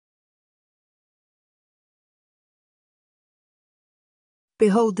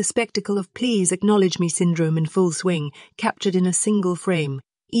Behold the spectacle of please acknowledge me syndrome in full swing, captured in a single frame,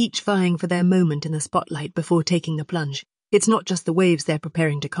 each vying for their moment in the spotlight before taking the plunge. It's not just the waves they're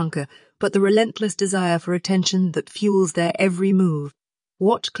preparing to conquer, but the relentless desire for attention that fuels their every move.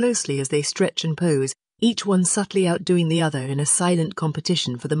 Watch closely as they stretch and pose, each one subtly outdoing the other in a silent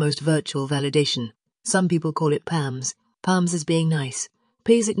competition for the most virtual validation. Some people call it PAMS. PAMS is being nice.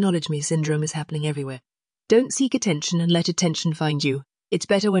 Please acknowledge me syndrome is happening everywhere. Don't seek attention and let attention find you. It's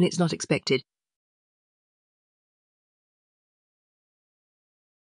better when it's not expected.